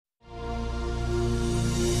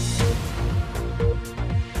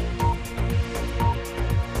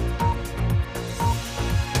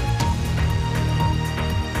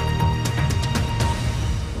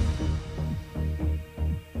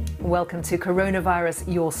welcome to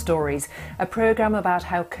Coronavirus Your Stories, a programme about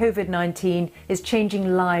how COVID-19 is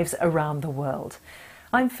changing lives around the world.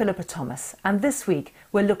 I'm Philippa Thomas, and this week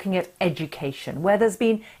we're looking at education, where there's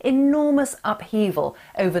been enormous upheaval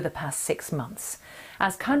over the past 6 months.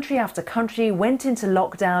 As country after country went into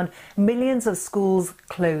lockdown, millions of schools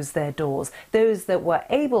closed their doors. Those that were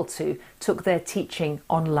able to took their teaching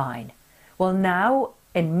online. Well, now,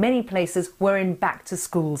 in many places, we're in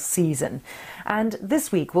back-to-school season. And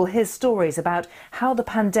this week we'll hear stories about how the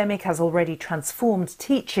pandemic has already transformed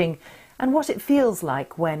teaching and what it feels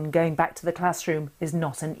like when going back to the classroom is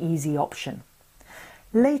not an easy option.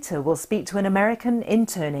 Later, we'll speak to an American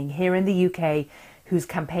interning here in the UK who's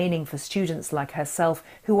campaigning for students like herself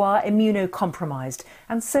who are immunocompromised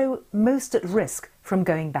and so most at risk from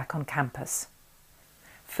going back on campus.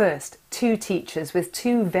 First, two teachers with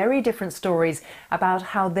two very different stories about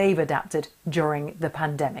how they've adapted during the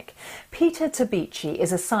pandemic. Peter Tabichi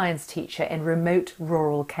is a science teacher in remote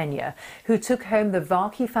rural Kenya who took home the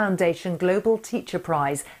Vaki Foundation Global Teacher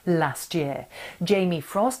Prize last year. Jamie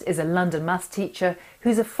Frost is a London maths teacher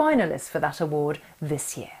who's a finalist for that award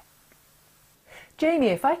this year. Jamie,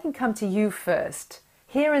 if I can come to you first.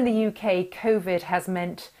 Here in the UK, COVID has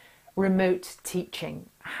meant remote teaching.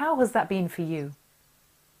 How has that been for you?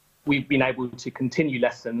 We've been able to continue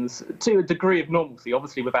lessons to a degree of normalcy,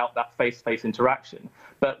 obviously without that face-to-face interaction.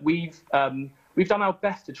 But we've done our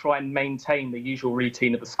best to try and maintain the usual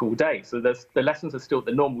routine of a school day. So the lessons are still at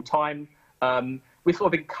the normal time. We're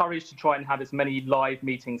sort of encouraged to try and have as many live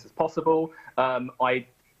meetings as possible. I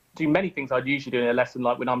do many things I'd usually do in a lesson,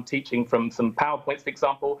 like when I'm teaching from some PowerPoints, for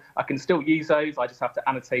example. I can still use those. I just have to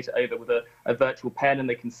annotate it over with a virtual pen and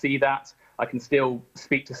they can see that. I can still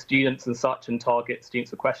speak to students and such and target students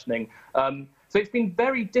for questioning. So it's been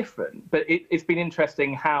very different, but it's been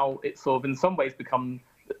interesting how it's sort of in some ways become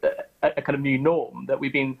a kind of new norm, that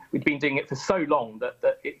we've been doing it for so long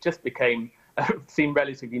that it just seemed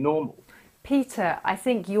relatively normal. Peter, I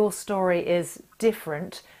think your story is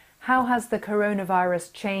different. How has the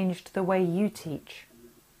coronavirus changed the way you teach?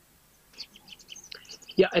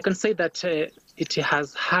 Yeah, I can say that it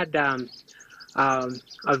has had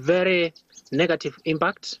a very negative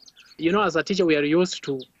impact. You know, as a teacher, we are used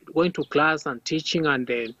to going to class and teaching and,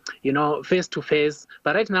 face to face.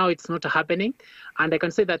 But right now, it's not happening. And I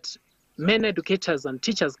can say that many educators and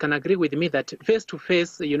teachers can agree with me that face to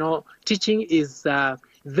face, teaching is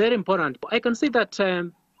very important. I can say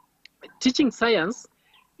that teaching science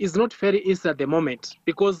is not very easy at the moment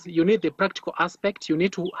because you need the practical aspect. You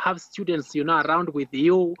need to have students, around with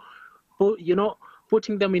you,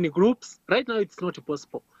 putting them in groups. Right now, it's not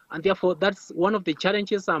possible. And therefore, that's one of the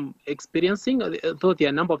challenges I'm experiencing, though there are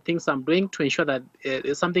a number of things I'm doing to ensure that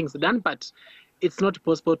something's done, but it's not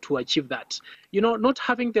possible to achieve that. Not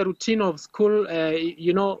having the routine of school,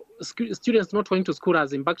 students not going to school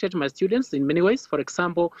has impacted my students in many ways. For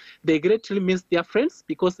example, they greatly miss their friends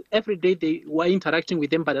because every day they were interacting with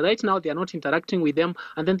them, but right now they are not interacting with them.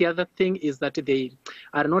 And then the other thing is that they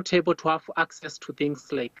are not able to have access to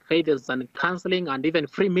things like guidance and counseling and even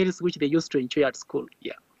free meals, which they used to enjoy at school.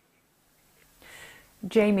 Yeah.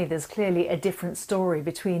 Jamie, there's clearly a different story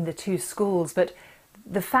between the two schools, but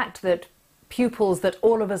the fact that pupils, that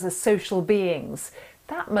all of us are social beings,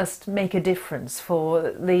 that must make a difference for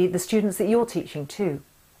the students that you're teaching too.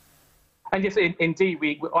 And yes, indeed,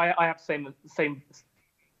 I have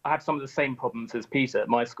I have some of the same problems as Peter at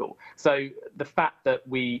my school. So the fact that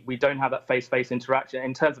we don't have that face-to-face interaction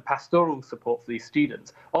in terms of pastoral support for these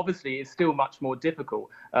students, obviously is still much more difficult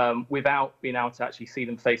without being able to actually see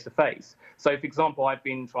them face-to-face. So, for example, I've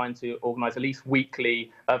been trying to organise at least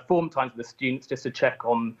weekly form times with the students just to check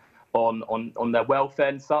on their welfare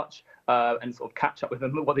and such, and sort of catch up with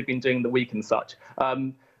them, what they've been doing in the week and such.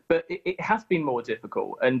 But it has been more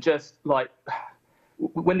difficult, and just like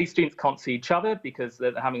when these students can't see each other because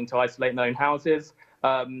they're having to isolate in their own houses,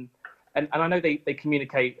 and I know they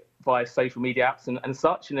communicate via social media apps and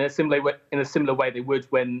such in a similar way they would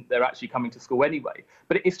when they're actually coming to school anyway.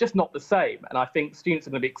 But it's just not the same, and I think students are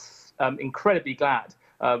going to be incredibly glad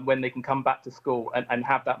when they can come back to school and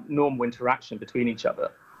have that normal interaction between each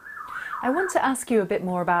other. I want to ask you a bit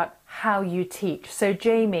more about how you teach. So,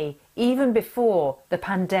 Jamie, even before the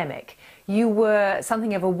pandemic, you were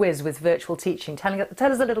something of a whiz with virtual teaching. Tell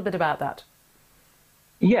us a little bit about that.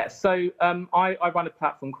 Yes, so I run a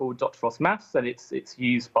platform called Dr. Frost Maths, and it's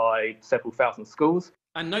used by several thousand schools.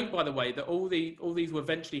 And note, by the way, that all these will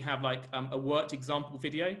eventually have like a worked example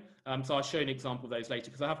video. So I'll show you an example of those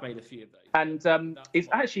later because I have made a few of those. And it's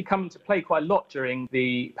actually come into play quite a lot during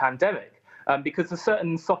the pandemic. Because there's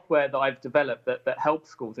certain software that I've developed that helps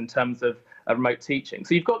schools in terms of remote teaching.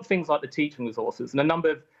 So you've got things like the teaching resources, and a number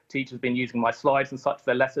of teachers have been using my slides and such for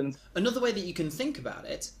their lessons. Another way that you can think about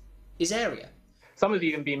it is area. Some of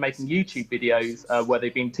you have been making YouTube videos where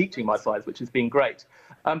they've been teaching my slides, which has been great.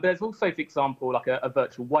 But there's also, for example, like a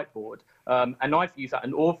virtual whiteboard. And I've used that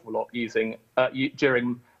an awful lot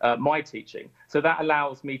during my teaching. So that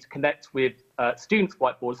allows me to connect with students'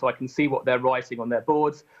 whiteboards so I can see what they're writing on their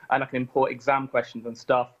boards, and I can import exam questions and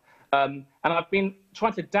stuff. And I've been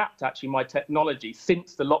trying to adapt actually my technology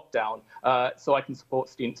since the lockdown so I can support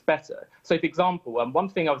students better. So for example, one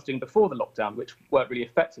thing I was doing before the lockdown, which worked really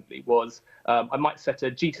effectively, was I might set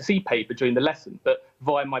a GCSE paper during the lesson, but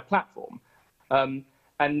via my platform.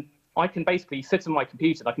 And I can basically sit on my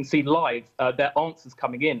computer and I can see live their answers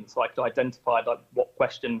coming in. So I could identify like, what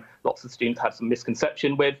question lots of students had some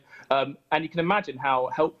misconception with. And you can imagine how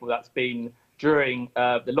helpful that's been during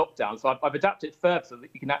the lockdown. So I've adapted further so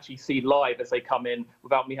that you can actually see live as they come in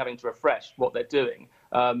without me having to refresh what they're doing.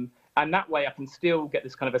 And that way I can still get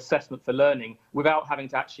this kind of assessment for learning without having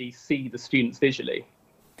to actually see the students visually.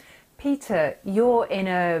 Peter, you're in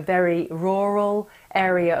a very rural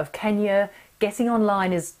area of Kenya. Getting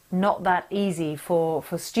online is not that easy for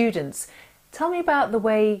students. Tell me about the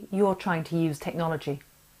way you're trying to use technology.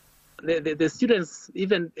 The students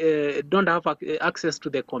even don't have access to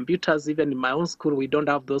the computers. Even in my own school, we don't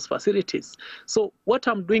have those facilities. So what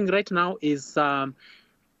I'm doing right now is that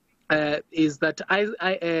I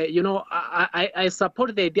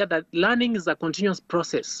support the idea that learning is a continuous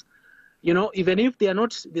process. You know, even if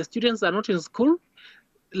the students are not in school,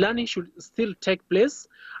 learning should still take place,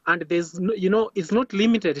 and there's it's not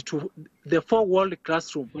limited to the four-wall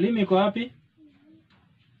classroom.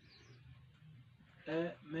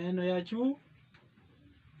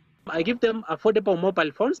 I give them affordable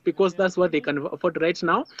mobile phones because that's what they can afford right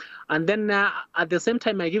now. And then at the same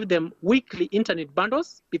time, I give them weekly internet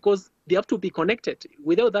bundles because they have to be connected.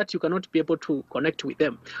 Without that, you cannot be able to connect with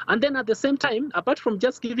them. And then at the same time, apart from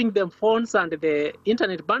just giving them phones and the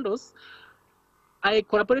internet bundles, I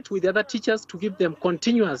collaborate with the other teachers to give them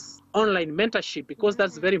continuous online mentorship because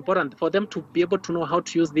that's very important for them to be able to know how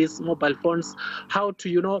to use these mobile phones, how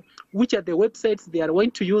to, which are the websites they are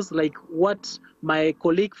going to use, like what my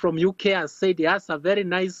colleague from UK has said. He has a very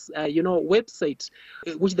nice, website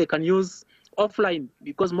which they can use offline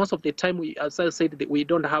because most of the time, as I said, we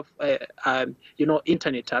don't have,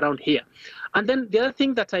 internet around here. And then the other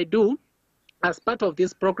thing that I do as part of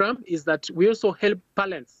this program is that we also help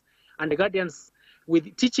parents and the guardians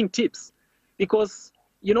with teaching tips, because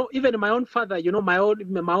even my own father, my own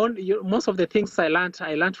most of the things I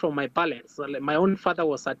learned from my parents. My own father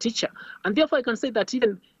was a teacher, and therefore I can say that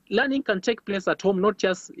even learning can take place at home, not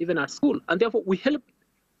just even at school. And therefore we help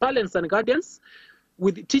parents and guardians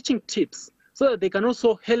with teaching tips so that they can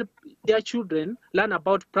also help their children learn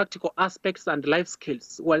about practical aspects and life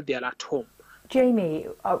skills while they are at home. Jamie,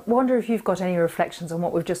 I wonder if you've got any reflections on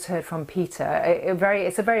what we've just heard from Peter.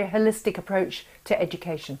 It's a very holistic approach to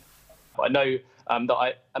education. I know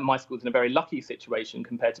that my school's in a very lucky situation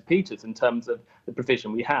compared to Peter's in terms of the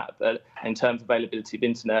provision we have, in terms of availability of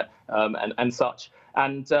internet and such.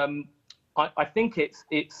 And I think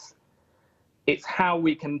it's how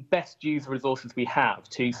we can best use the resources we have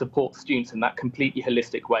to support students in that completely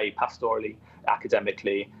holistic way, pastorally,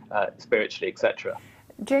 academically, spiritually, etc.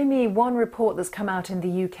 Jamie, one report that's come out in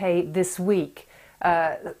the UK this week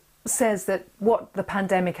says that what the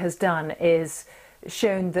pandemic has done is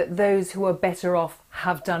shown that those who are better off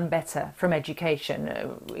have done better from education,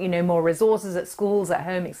 more resources at schools, at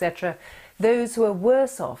home, etc. Those who are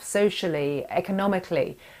worse off socially,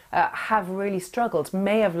 economically, have really struggled,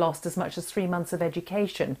 may have lost as much as 3 months of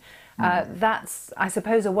education. That's, I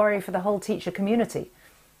suppose, a worry for the whole teacher community.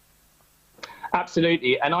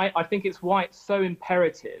 Absolutely, and I think it's why it's so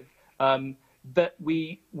imperative that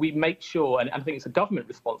we make sure, and I think it's a government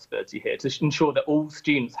responsibility here, to ensure that all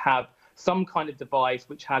students have some kind of device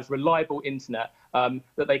which has reliable internet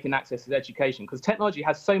that they can access as education, because technology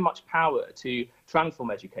has so much power to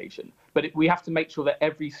transform education, but we have to make sure that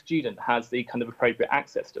every student has the kind of appropriate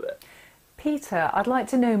access to it. Peter, I'd like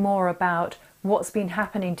to know more about what's been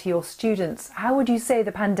happening to your students. How would you say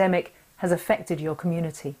the pandemic has affected your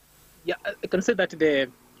community? Yeah, I can say that the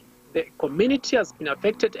community has been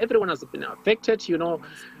affected. Everyone has been affected.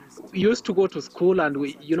 We used to go to school and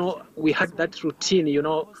we had that routine.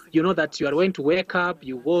 That you are going to wake up,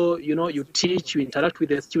 you go, you teach, you interact with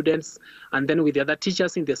the students, and then with the other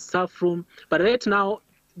teachers in the staff room. But right now,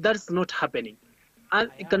 that's not happening. And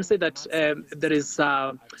I can say that there is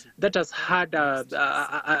that has had a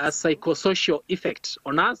psychosocial effect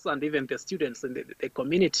on us and even the students in the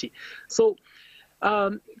community. So.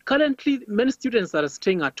 Currently, many students are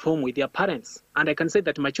staying at home with their parents, and I can say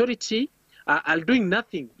that majority are doing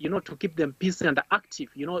nothing, to keep them busy and active.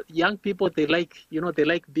 Young people, they like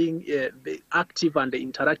being active and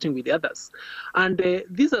interacting with others, and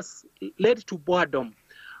this has led to boredom.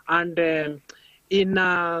 And I'm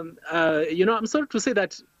sorry to say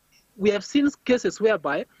that we have seen cases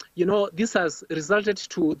whereby, this has resulted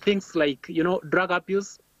to things like, drug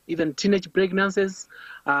abuse, even teenage pregnancies,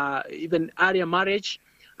 even earlier marriage.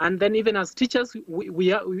 And then even as teachers, we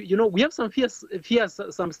have some fears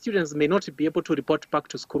some students may not be able to report back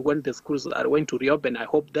to school when the schools are going to reopen. I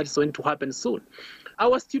hope that's going to happen soon.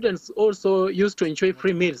 Our students also used to enjoy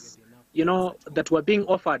free meals, that were being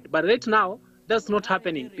offered. But right now, that's not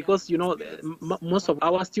happening because, most of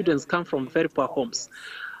our students come from very poor homes.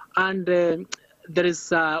 And there is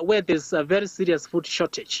where there's a very serious food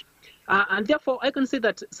shortage. And therefore, I can say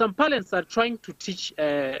that some parents are trying to teach.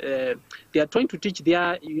 They are trying to teach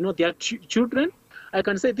their children. I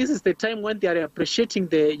can say this is the time when they are appreciating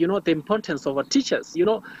the importance of our teachers.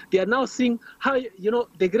 They are now seeing how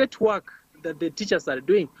the great work that the teachers are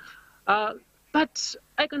doing. But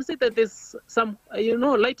I can say that there's some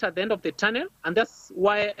light at the end of the tunnel, and that's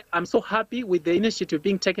why I'm so happy with the initiative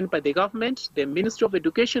being taken by the government, the Ministry of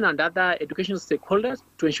Education, and other education stakeholders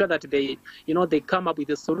to ensure that they come up with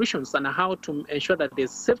the solutions and how to ensure that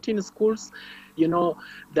there's safety in schools.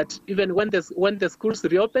 That even when the schools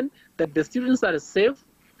reopen, that the students are safe,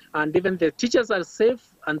 and even the teachers are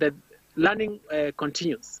safe, and the learning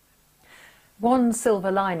continues. One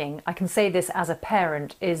silver lining, I can say this as a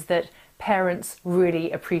parent, is that parents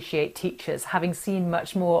really appreciate teachers, having seen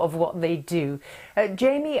much more of what they do.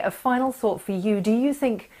 Jamie, a final thought for you. Do you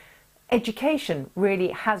think education really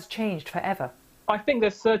has changed forever? I think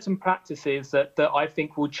there's certain practices that I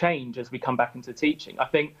think will change as we come back into teaching. I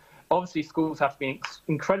think obviously schools have to be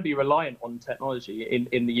incredibly reliant on technology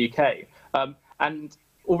in the UK. And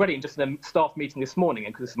already just in a staff meeting this morning,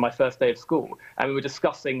 because this is my first day of school, and we were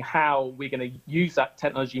discussing how we're going to use that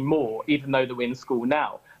technology more, even though that we're in school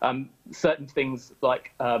now. Certain things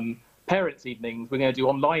like parents' evenings, we're going to do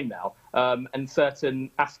online now, and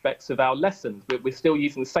certain aspects of our lessons, we're still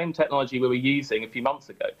using the same technology we were using a few months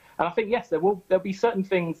ago. And I think, yes, there'll be certain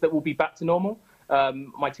things that will be back to normal.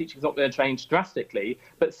 My teaching is not going to change drastically,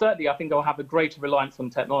 but certainly I think I'll have a greater reliance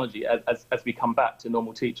on technology as we come back to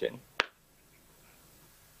normal teaching.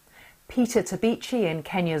 Peter Tabichi in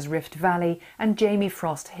Kenya's Rift Valley and Jamie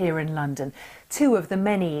Frost here in London, two of the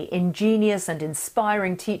many ingenious and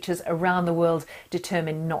inspiring teachers around the world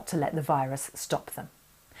determined not to let the virus stop them.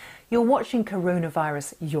 You're watching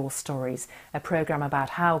Coronavirus Your Stories, a programme about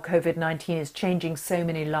how COVID-19 is changing so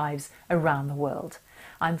many lives around the world.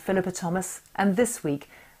 I'm Philippa Thomas, and this week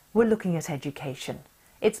we're looking at education.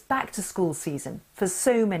 It's back to school season for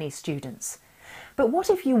so many students. But what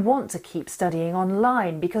if you want to keep studying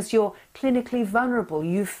online because you're clinically vulnerable?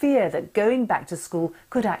 You fear that going back to school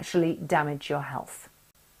could actually damage your health.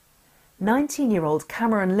 19-year-old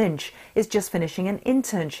Cameron Lynch is just finishing an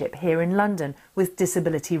internship here in London with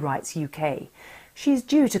Disability Rights UK. She's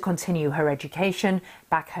due to continue her education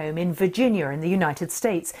back home in Virginia in the United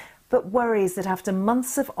States, but worries that after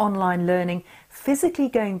months of online learning, physically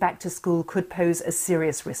going back to school could pose a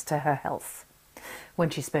serious risk to her health. When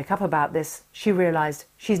she spoke up about this, she realised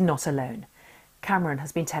she's not alone. Cameron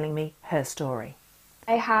has been telling me her story.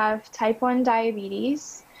 I have type 1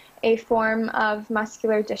 diabetes, a form of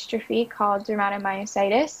muscular dystrophy called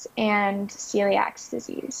dermatomyositis, and celiac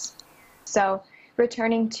disease. So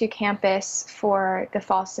returning to campus for the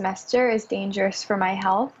fall semester is dangerous for my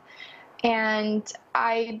health. And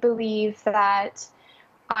I believe that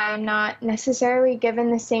I'm not necessarily given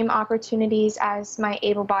the same opportunities as my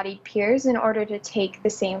able-bodied peers in order to take the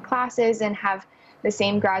same classes and have the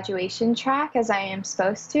same graduation track as I am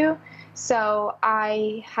supposed to. So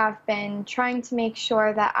I have been trying to make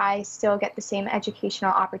sure that I still get the same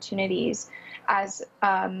educational opportunities as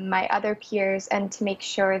my other peers, and to make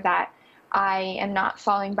sure that I am not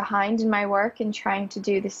falling behind in my work and trying to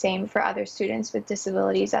do the same for other students with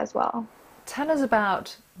disabilities as well. Tell us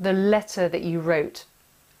about the letter that you wrote.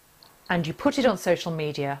 And you put it on social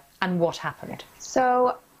media, and what happened?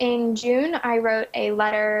 So in June, I wrote a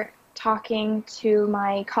letter talking to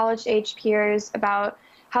my college-age peers about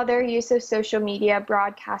how their use of social media,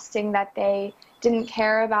 broadcasting that they didn't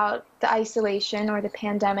care about the isolation or the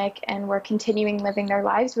pandemic and were continuing living their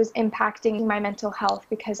lives, was impacting my mental health,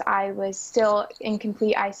 because I was still in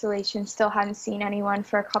complete isolation, still hadn't seen anyone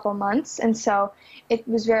for a couple months. And so it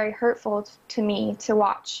was very hurtful to me to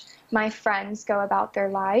watch my friends go about their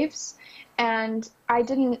lives. And I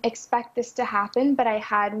didn't expect this to happen, but I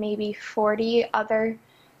had maybe 40 other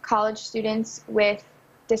college students with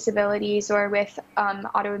disabilities or with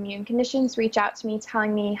autoimmune conditions reach out to me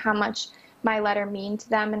telling me how much my letter mean to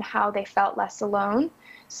them and how they felt less alone.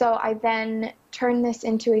 So I then turned this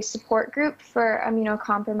into a support group for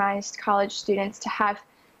immunocompromised college students to have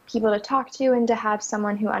people to talk to and to have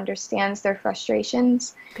someone who understands their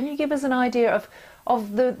frustrations. Can you give us an idea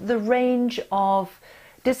of the range of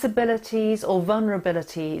disabilities or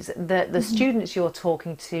vulnerabilities that the students you're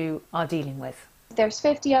talking to are dealing with? There's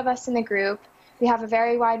 50 of us in the group. We have a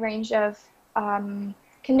very wide range of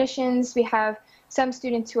conditions. We have some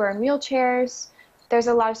students who are in wheelchairs. There's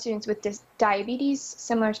a lot of students with diabetes,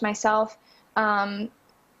 similar to myself,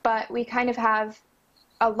 but we kind of have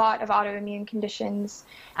a lot of autoimmune conditions.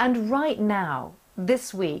 And right now,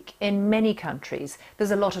 this week, in many countries,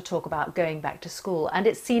 there's a lot of talk about going back to school, and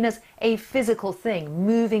it's seen as a physical thing,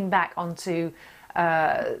 moving back onto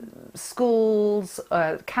schools,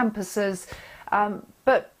 campuses.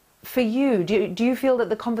 But for you, do you feel that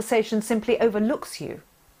the conversation simply overlooks you?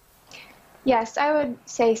 Yes, I would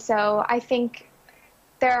say so. I think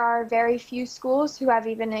there are very few schools who have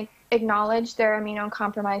even acknowledged their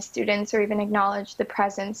immunocompromised students or even acknowledged the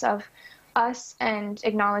presence of us and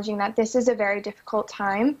acknowledging that this is a very difficult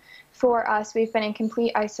time for us. We've been in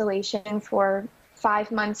complete isolation for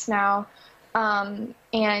 5 months now, and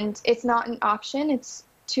it's not an option. It's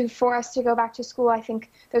for us to go back to school. I think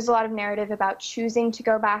there's a lot of narrative about choosing to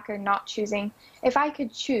go back or not choosing. If I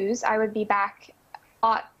could choose, I would be back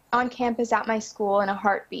on campus at my school in a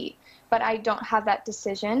heartbeat. But I don't have that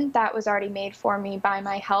decision. That was already made for me by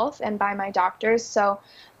my health and by my doctors, so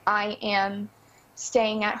I am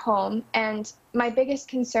staying at home. And my biggest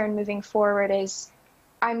concern moving forward is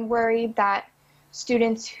I'm worried that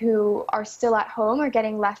students who are still at home are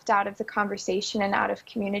getting left out of the conversation and out of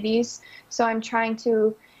communities. So I'm trying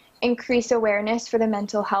to increase awareness for the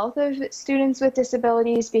mental health of students with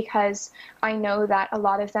disabilities, because I know that a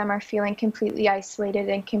lot of them are feeling completely isolated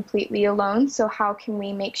and completely alone. So how can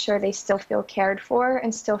we make sure they still feel cared for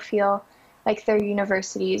and still feel like their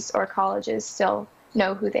universities or colleges still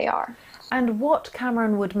know who they are? And what,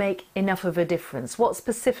 Cameron, would make enough of a difference? What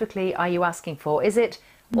specifically are you asking for? Is it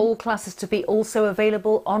all classes to be also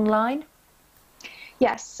available online?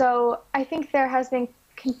 Yes, so I think there has been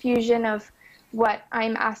confusion of what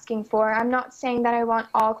I'm asking for. I'm not saying that I want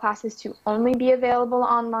all classes to only be available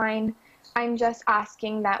online. I'm just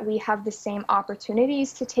asking that we have the same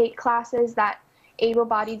opportunities to take classes that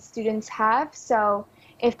able-bodied students have. So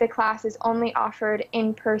if the class is only offered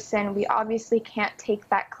in person, we obviously can't take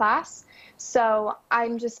that class. So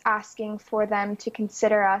I'm just asking for them to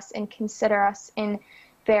consider us and consider us in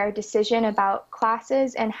their decision about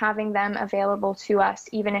classes and having them available to us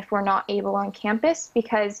even if we're not able on campus,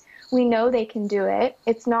 because we know they can do it.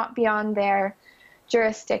 It's not beyond their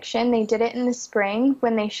jurisdiction. They did it in the spring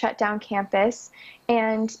when they shut down campus,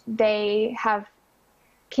 and they have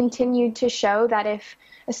continued to show that if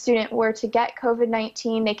a student were to get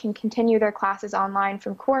COVID-19, they can continue their classes online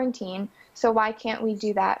from quarantine. So why can't we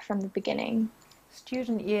do that from the beginning?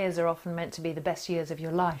 Student years are often meant to be the best years of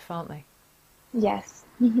your life, aren't they? Yes.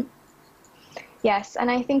 Yes,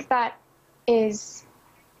 and I think that there's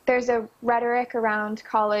a rhetoric around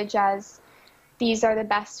college as these are the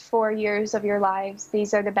best 4 years of your lives.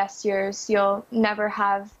 These are the best years. You'll never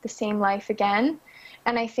have the same life again.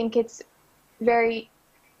 And I think it's very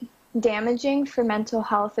damaging for mental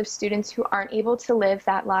health of students who aren't able to live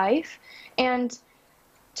that life. And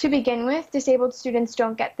to begin with, disabled students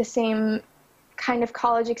don't get the same kind of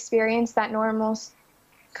college experience that normal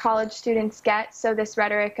college students get. So this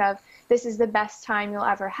rhetoric of this is the best time you'll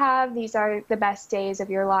ever have, these are the best days of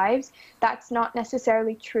your lives, that's not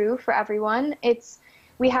necessarily true for everyone.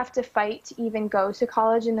 We have to fight to even go to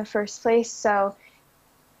college in the first place. So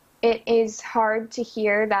it is hard to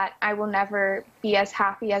hear that I will never be as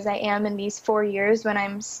happy as I am in these 4 years when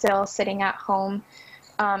I'm still sitting at home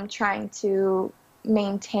trying to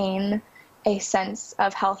maintain a sense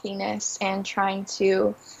of healthiness and trying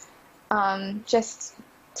to just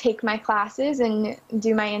take my classes and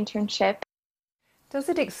do my internship. Does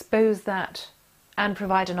it expose that and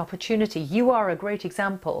provide an opportunity? You are a great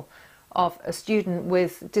example of a student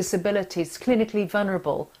with disabilities, clinically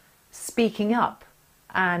vulnerable, speaking up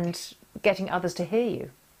and getting others to hear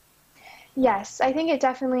you. Yes, I think it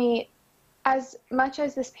definitely, as much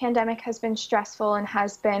as this pandemic has been stressful and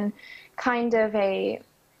has been kind of a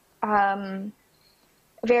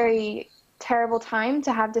very terrible time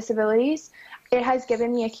to have disabilities, it has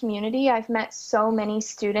given me a community. I've met so many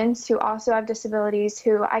students who also have disabilities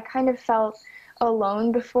who I kind of felt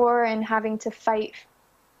alone before, and having to fight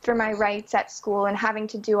for my rights at school and having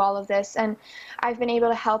to do all of this. And I've been able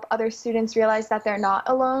to help other students realize that they're not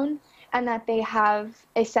alone and that they have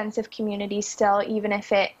a sense of community still, even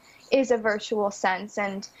if it is a virtual sense.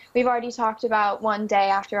 And we've already talked about one day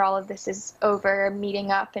after all of this is over,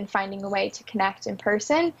 meeting up and finding a way to connect in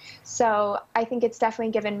person. So I think it's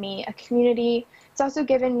definitely given me a community. It's also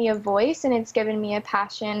given me a voice, and it's given me a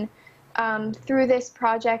passion. Through this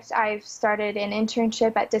project, I've started an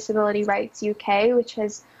internship at Disability Rights UK, which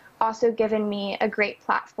has also given me a great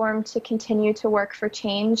platform to continue to work for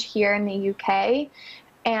change here in the UK.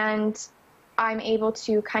 And I'm able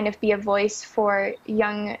to kind of be a voice for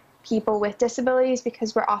young people with disabilities,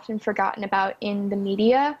 because we're often forgotten about in the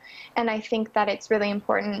media. And I think that it's really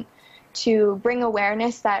important to bring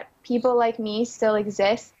awareness that people like me still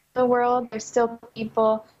exist in the world. There's still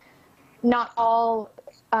people, not all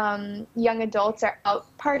young adults are out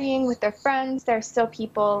partying with their friends. There's still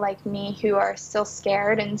people like me who are still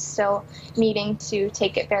scared and still needing to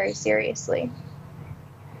take it very seriously.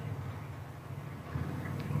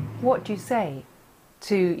 What do you say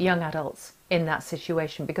to young adults in that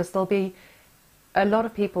situation? Because there'll be a lot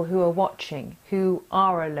of people who are watching who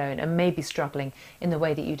are alone and may be struggling in the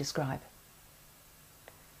way that you describe.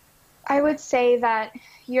 I would say that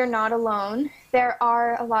you're not alone. There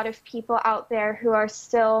are a lot of people out there who are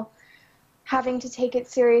still having to take it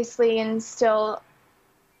seriously and still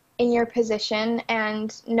in your position,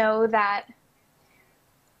 and know that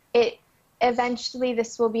eventually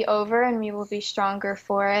this will be over and we will be stronger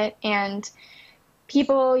for it. And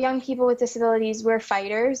young people with disabilities, we're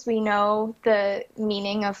fighters. We know the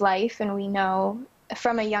meaning of life, and we know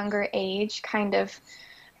from a younger age kind of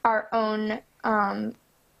our own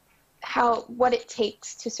what it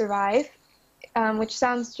takes to survive, which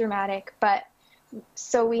sounds dramatic, but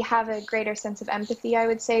so we have a greater sense of empathy, I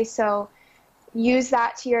would say. So use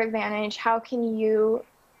that to your advantage. How can you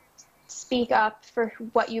speak up for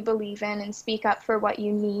what you believe in and speak up for what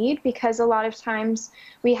you need? Because a lot of times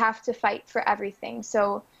we have to fight for everything.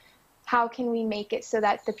 So how can we make it so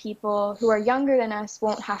that the people who are younger than us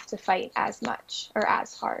won't have to fight as much or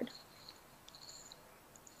as hard?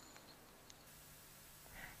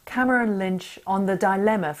 Cameron Lynch on the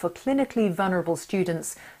dilemma for clinically vulnerable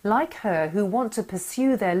students like her who want to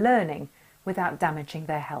pursue their learning without damaging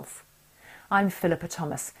their health. I'm Philippa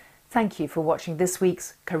Thomas. Thank you for watching this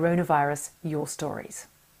week's Coronavirus Your Stories.